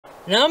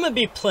Now I'm going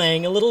to be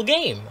playing a little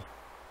game.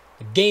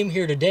 The game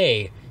here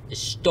today is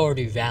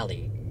Stardew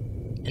Valley.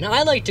 And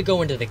I like to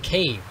go into the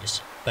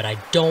caves, but I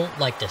don't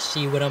like to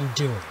see what I'm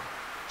doing.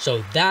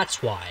 So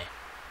that's why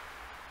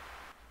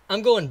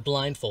I'm going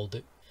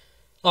blindfolded.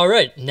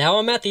 Alright, now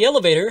I'm at the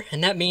elevator,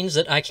 and that means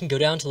that I can go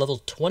down to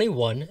level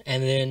 21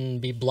 and then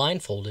be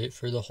blindfolded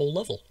for the whole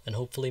level and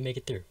hopefully make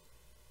it through.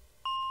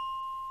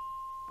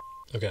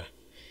 Okay.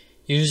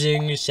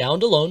 Using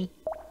sound alone,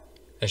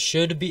 I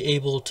should be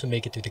able to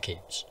make it through the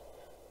caves.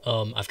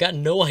 I've got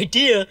no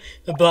idea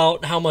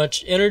about how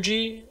much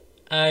energy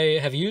I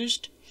have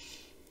used.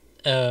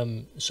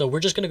 So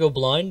we're just gonna go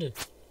blind.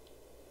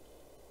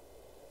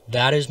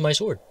 That is my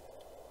sword.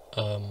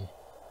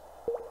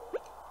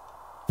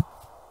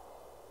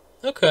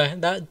 Okay,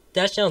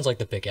 that sounds like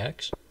the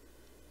pickaxe.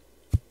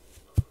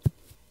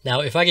 Now,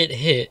 if I get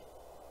hit,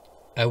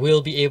 I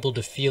will be able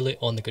to feel it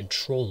on the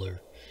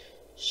controller.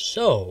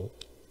 So,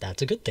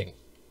 that's a good thing.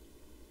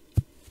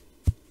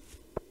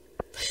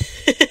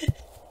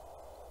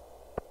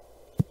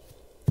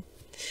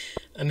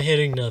 I'm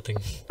hitting nothing.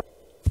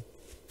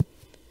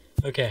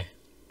 Okay.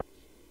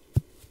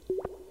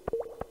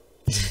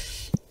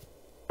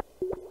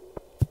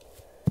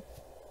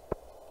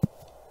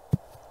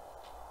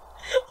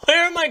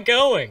 Where am I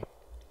going?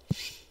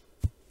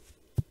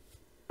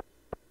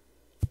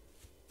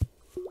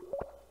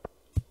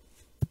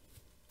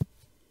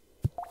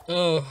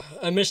 Oh,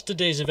 I missed the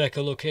days of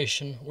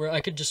echolocation, where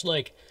I could just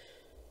like,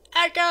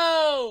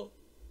 echo!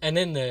 And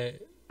then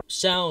the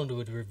sound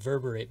would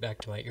reverberate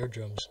back to my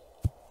eardrums.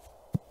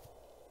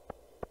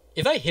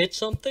 If I hit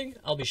something,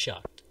 I'll be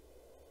shocked.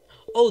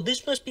 Oh,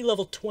 this must be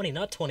level 20,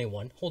 not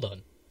 21. Hold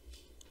on.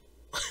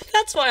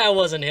 That's why I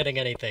wasn't hitting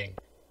anything.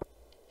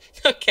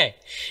 Okay.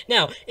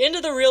 Now, into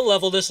the real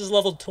level, this is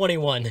level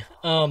 21.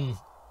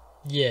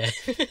 Yeah.